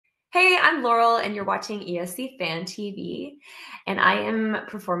Hey, I'm Laurel, and you're watching ESC Fan TV. And I am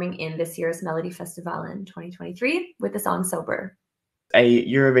performing in this year's Melodifestivalen 2023 with the song Sober. A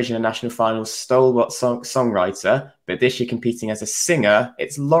Eurovision and National Finals stalwart songwriter, but this year competing as a singer.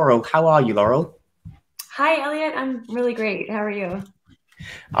 It's Laurel. How are you, Laurel? Hi, Elliot. I'm really great. How are you?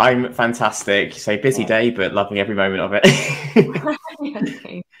 I'm fantastic. So busy Yeah. day, but loving every moment of it.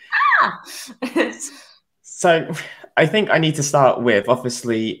 Okay. Ah! So I think I need to start with,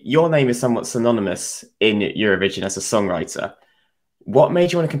 obviously, your name is somewhat synonymous in Eurovision as a songwriter. What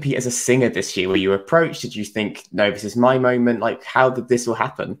made you want to compete as a singer this year? Were you approached? Did you think, no, this is my moment? Like, how did this all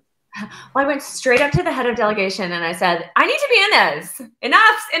happen? Well, I went straight up to the head of delegation and I said, I need to be in this.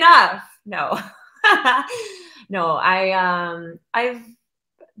 Enough's enough. No. No, I've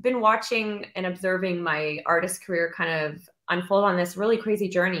been watching and observing my artist career kind of unfold on this really crazy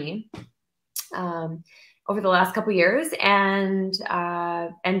journey over the last couple years, and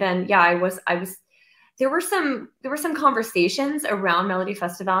then yeah, I was there were some conversations around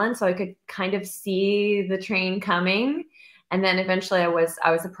Melodifestivalen, so I could kind of see the train coming, and then eventually I was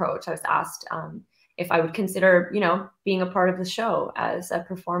approached. I was asked if I would consider, being a part of the show as a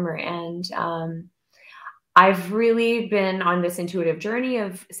performer, and I've really been on this intuitive journey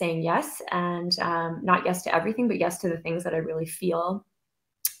of saying yes, and not yes to everything, but yes to the things that I really feel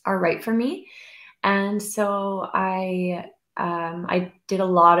are right for me. And so I did a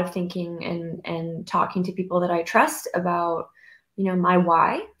lot of thinking and talking to people that I trust about, my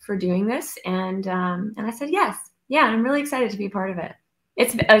why for doing this. And I said yes. Yeah, I'm really excited to be a part of it.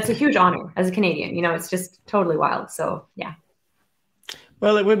 It's a huge honor as a Canadian. It's just totally wild. So yeah.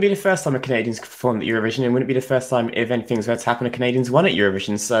 Well, it wouldn't be the first time a Canadian's performed at Eurovision. It wouldn't be the first time if anything's going to happen, a Canadian's won at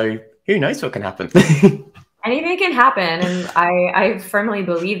Eurovision. So who knows what can happen? Anything can happen, and I firmly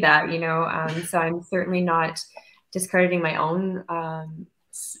believe that. So I'm certainly not discrediting my own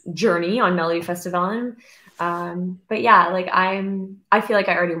journey on Melodifestivalen. But yeah, like I feel like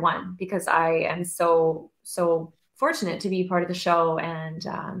I already won because I am so fortunate to be part of the show, and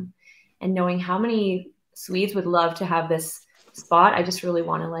knowing how many Swedes would love to have this spot. I just really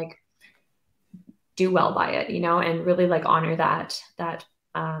want to like do well by it, and really like honor that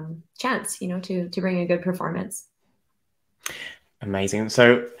chance, to bring a good performance. Amazing.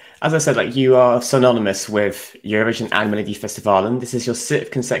 So, as I said, like you are synonymous with Eurovision and Melodifestivalen. This is your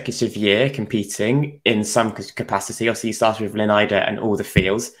sixth consecutive year competing in some capacity. Obviously, you started with Linida and All the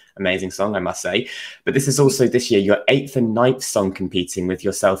Feels. Amazing song, I must say. But this is also this year your eighth and ninth song competing with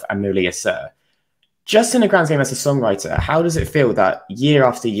yourself and Mulia Sir. Just in a grand scheme as a songwriter, how does it feel that year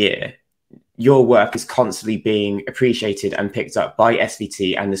after year, your work is constantly being appreciated and picked up by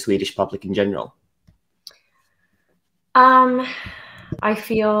SVT and the Swedish public in general? I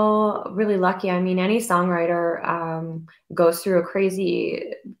feel really lucky. I mean, any songwriter goes through a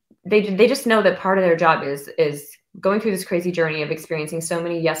crazy. They just know that part of their job is going through this crazy journey of experiencing so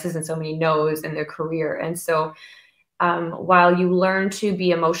many yeses and so many nos in their career. And so, while you learn to be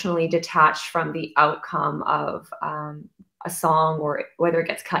emotionally detached from the outcome of a song, or whether it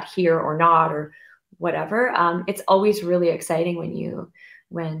gets cut here or not, or whatever, it's always really exciting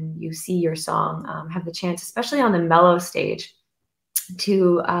when you see your song have the chance, especially on the mellow stage,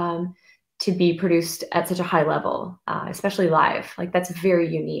 to be produced at such a high level, especially live. Like that's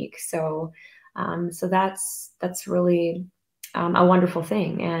very unique. So that's really a wonderful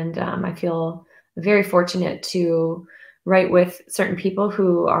thing, and I feel very fortunate to write with certain people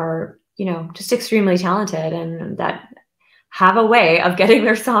who are, just extremely talented and that have a way of getting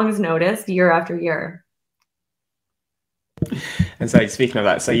their songs noticed year after year. And so, speaking of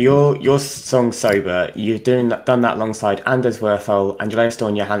that, so your song "Sober," you've done that alongside Anders Werfel, Angela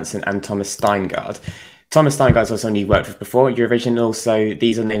Storn Johansson, and Thomas Steingard. Thomas Steingard is also someone you worked with before Eurovision. Also,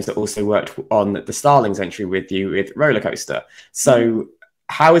 these are names that also worked on the Starlings entry with you with Roller Coaster. So,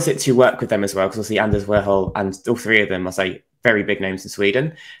 how is it to work with them as well? Because obviously, Anders Werfel and all three of them are, say, very big names in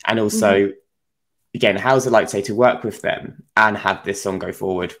Sweden, and also. Again, how is it like, say, to work with them and have this song go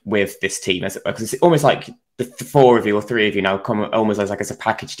forward with this team, as it were? Because it's almost like the four of you or three of you now come almost as a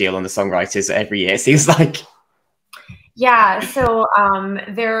package deal on the songwriters every year. It seems like. Yeah, so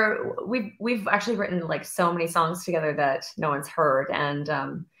we've actually written like so many songs together that no one's heard, and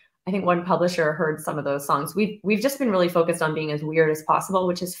I think one publisher heard some of those songs. We've just been really focused on being as weird as possible,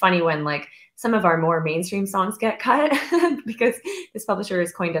 which is funny when like some of our more mainstream songs get cut because this publisher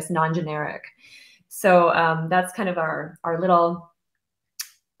has coined us non-generic. So that's kind of our little,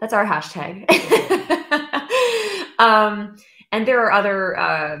 that's our hashtag. And there are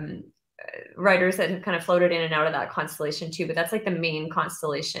other writers that have kind of floated in and out of that constellation too, but that's like the main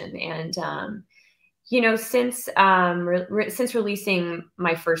constellation. And you know, since since releasing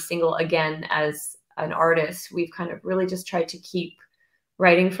my first single again as an artist, we've kind of really just tried to keep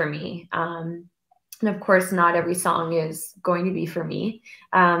writing for me. And of course, not every song is going to be for me,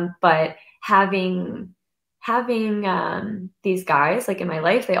 but having these guys like in my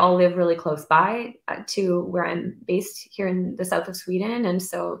life, they all live really close by to where I'm based here in the south of Sweden. And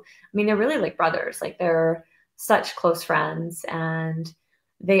so, I mean, they're really like brothers, like they're such close friends, and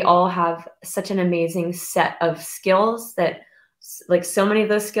they all have such an amazing set of skills that like so many of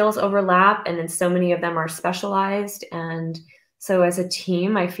those skills overlap, and then so many of them are specialized. And so as a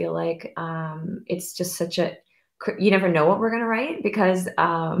team, I feel like it's just such a, you never know what we're going to write, because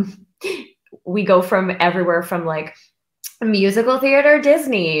we go from everywhere from like musical theater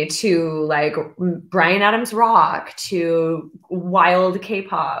Disney to like Bryan Adams rock to wild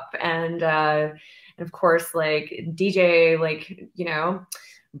K-pop, and of course like DJ, like, you know,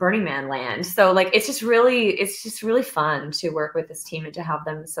 Burning Man land. So like it's just really fun to work with this team and to have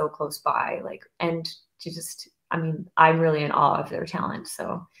them so close by, like, and to just, I mean, I'm really in awe of their talent.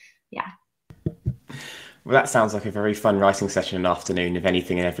 So yeah. Well, that sounds like a very fun writing session in the afternoon. If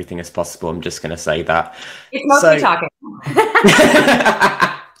anything and everything is possible, I'm just going to say that. It's mostly talking.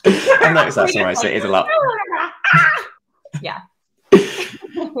 I noticed that's all right. So it is a lot. Yeah.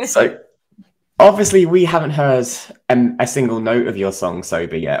 So obviously we haven't heard a single note of your song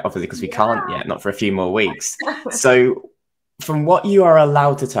Sober yet, obviously, because we can't yet, not for a few more weeks. So from what you are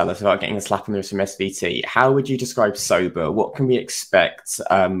allowed to tell us without getting a slap on the wrist from SVT, how would you describe Sober? What can we expect?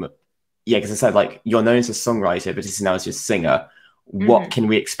 Yeah, because I said, like, you're known as a songwriter, but this is now as just singer. What can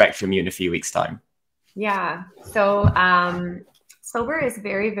we expect from you in a few weeks' time? Yeah. So Sober is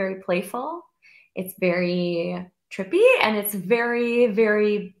very, very playful. It's very trippy, and it's very,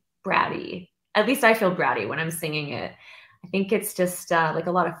 very bratty. At least I feel bratty when I'm singing it. I think it's just like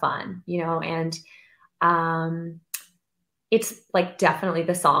a lot of fun, you know, and it's like definitely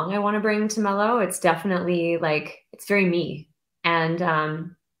the song I want to bring to Mello. It's definitely like, it's very me.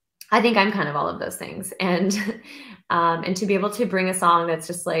 And I think I'm kind of all of those things. And to be able to bring a song that's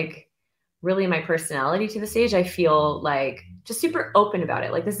just like really my personality to the stage, I feel like just super open about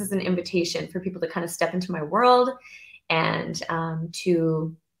it. Like this is an invitation for people to kind of step into my world and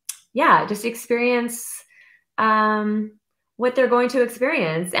to, yeah, just experience what they're going to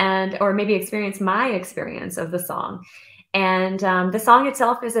experience, and or maybe experience my experience of the song. And the song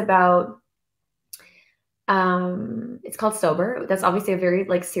itself is about, it's called Sober. That's obviously a very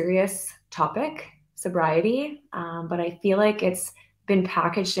like serious topic, sobriety. But I feel like it's been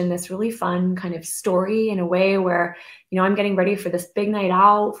packaged in this really fun kind of story in a way where, you know, I'm getting ready for this big night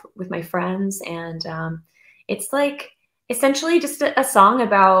out with my friends. And it's like essentially just a song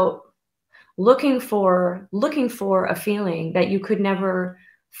about looking for a feeling that you could never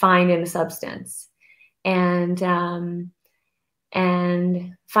find in a substance. And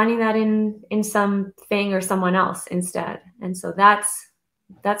finding that in something or someone else instead. And so that's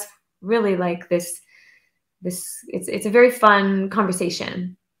really like this it's a very fun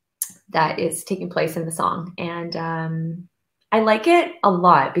conversation that is taking place in the song. And I like it a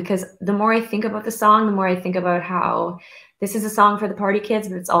lot, because the more I think about the song, the more I think about how this is a song for the party kids,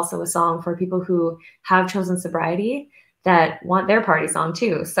 but it's also a song for people who have chosen sobriety that want their party song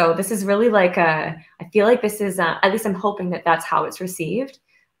too. So this is really like I feel like this is at least I'm hoping that that's how it's received,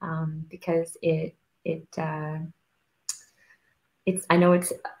 because it's I know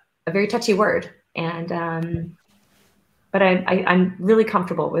it's a very touchy word, and but I'm really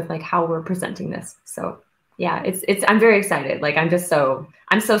comfortable with like how we're presenting this. So yeah, it's I'm very excited. Like I'm so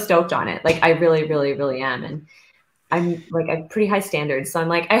stoked on it. Like I really, really, really am. And I'm like, I have pretty high standards. So I'm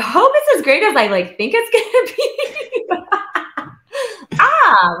like, I hope it's as great as I like think it's gonna be.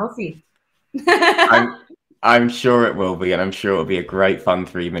 We'll see. I'm sure it will be, and I'm sure it'll be a great fun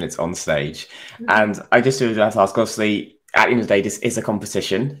 3 minutes on stage. And I just would like to ask, obviously, at the end of the day, this is a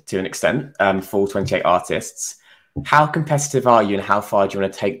competition to an extent for 28 artists. How competitive are you, and how far do you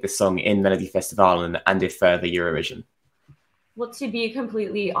want to take the song in Melodifestivalen and if further Eurovision? Well, to be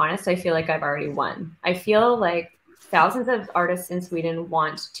completely honest, I feel like I've already won. I feel like thousands of artists in Sweden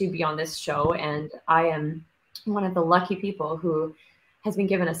want to be on this show, and I am one of the lucky people who has been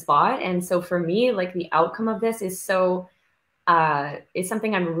given a spot. And so for me, like the outcome of this is so is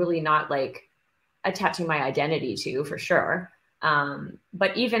something I'm really not like attaching my identity to, for sure.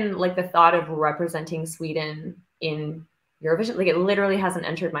 But even like the thought of representing Sweden in Eurovision, like it literally hasn't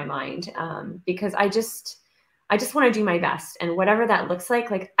entered my mind, because I just want to do my best, and whatever that looks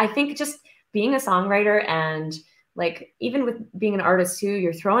like I think just being a songwriter, and like even with being an artist too,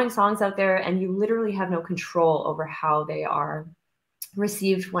 you're throwing songs out there and you literally have no control over how they are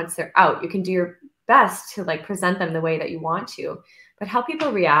received once they're out. You can do your best to like present them the way that you want to. But how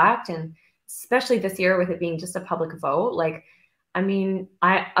people react, and especially this year with it being just a public vote, like, I mean,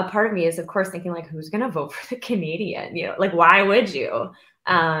 a part of me is of course thinking like, who's going to vote for the Canadian? You know, like, why would you?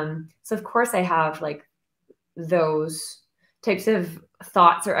 So of course I have like those types of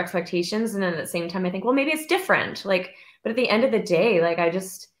thoughts or expectations. And then at the same time, I think, well, maybe it's different. Like, but at the end of the day, like, I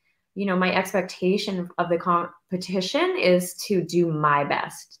just, you know, my expectation of the competition is to do my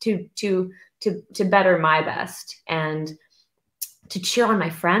best, to better my best, and to cheer on my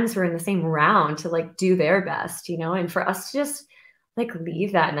friends who are in the same round to like do their best, you know, and for us to just like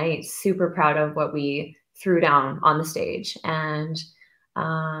leave that night super proud of what we threw down on the stage. And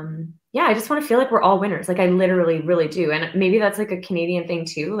yeah, I just want to feel like we're all winners. Like, I literally really do. And maybe that's like a Canadian thing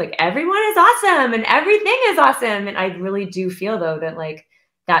too. Like, everyone is awesome and everything is awesome. And I really do feel though that like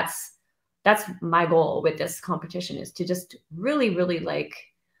that's my goal with this competition, is to just really, really like,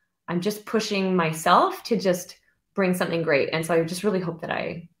 I'm just pushing myself to just bring something great. And so I just really hope that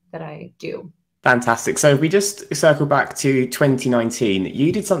I do. Fantastic. So if we just circle back to 2019,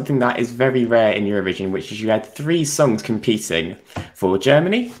 you did something that is very rare in Eurovision, which is you had 3 songs competing for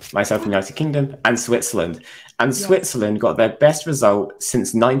Germany, myself, United Kingdom, and Switzerland. And Switzerland got their best result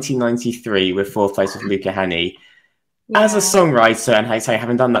since 1993 with 4th place with Luca Hänni. As a songwriter, and I say,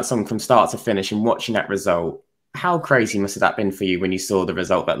 having done that song from start to finish and watching that result, how crazy must have that been for you when you saw the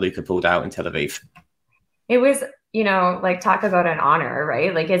result that Luca pulled out in Tel Aviv? It was, you know, like, talk about an honor,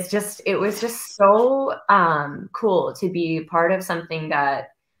 right? Like, it was just so cool to be part of something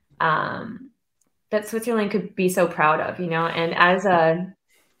that that Switzerland could be so proud of, you know. And as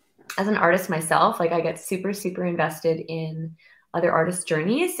an artist myself, like, I get super, super invested in other artists'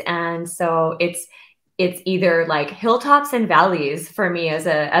 journeys. And so it's either like hilltops and valleys for me as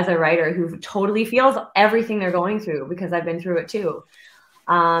a writer who totally feels everything they're going through, because I've been through it too.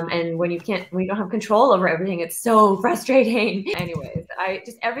 And when you don't have control over everything, it's so frustrating. Anyways,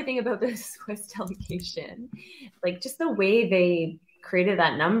 everything about the Swiss delegation, like, just the way they created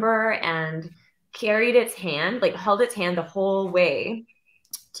that number and carried its hand, like held its hand the whole way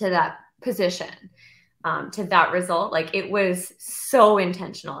to that position, to that result. Like, it was so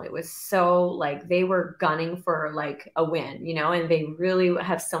intentional. It was so like they were gunning for like a win, you know, and they really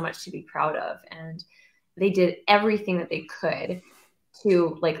have so much to be proud of. And they did everything that they could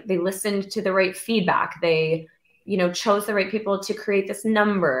to, like, they listened to the right feedback. They, you know, chose the right people to create this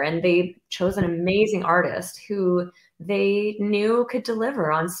number, and they chose an amazing artist who they knew could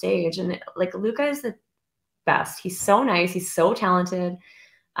deliver on stage. And like, Luca is the best. He's so nice. He's so talented.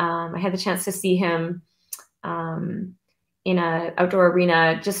 I had the chance to see him in an outdoor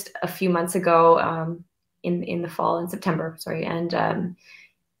arena just a few months ago, in the fall, in September, sorry. And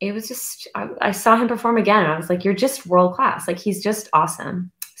it was just, I saw him perform again, and I was like, you're just world class. Like, he's just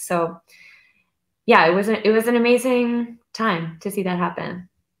awesome. So yeah, it was an amazing time to see that happen.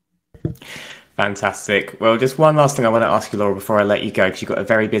 Fantastic. Well, just one last thing I want to ask you, Laurel, before I let you go, because you've got a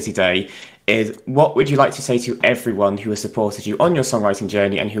very busy day, is what would you like to say to everyone who has supported you on your songwriting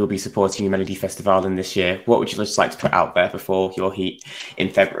journey and who will be supporting you Melodifestivalen this year? What would you just like to put out there before your heat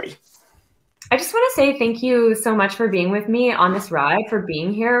in February? I just want to say thank you so much for being with me on this ride, for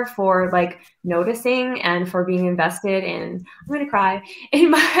being here, for like noticing, and for being invested in, I'm going to cry,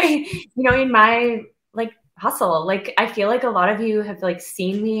 in my, you know, in my like hustle. Like, I feel like a lot of you have like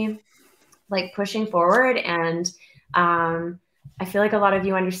seen me like pushing forward, and I feel like a lot of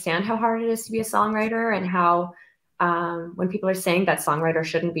you understand how hard it is to be a songwriter, and how when people are saying that songwriters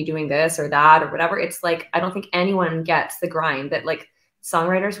shouldn't be doing this or that or whatever, it's like, I don't think anyone gets the grind that like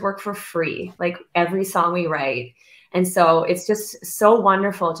songwriters work for free, like every song we write. And so it's just so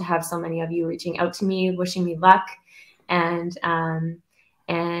wonderful to have so many of you reaching out to me, wishing me luck, and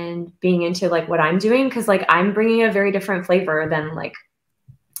being into like what I'm doing. Cause like, I'm bringing a very different flavor than, like,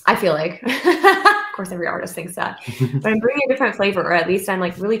 I feel like, of course, every artist thinks that, but I'm bringing a different flavor, or at least I'm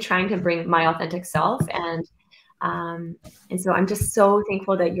like really trying to bring my authentic self. And so I'm just so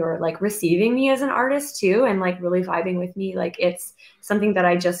thankful that you're like receiving me as an artist too, and like really vibing with me. Like, it's something that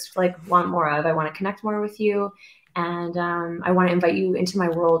I just like want more of. I want to connect more with you, and I want to invite you into my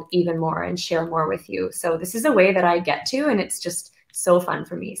world even more and share more with you. So this is a way that I get to, and it's just so fun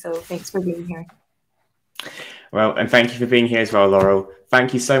for me. So thanks for being here. Well, and thank you for being here as well, Laurel.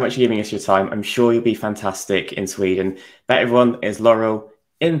 Thank you so much for giving us your time. I'm sure you'll be fantastic in Sweden. That, everyone, is Laurel,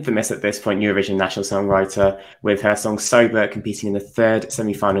 infamous at this point Eurovision national songwriter, with her song Sober competing in the 3rd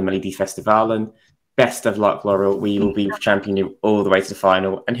semi-final Melodifestivalen. Best of luck, Laurel. We will be championing you all the way to the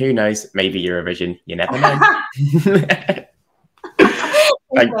final, and who knows, maybe Eurovision. You never know.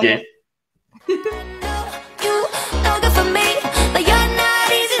 Thank you.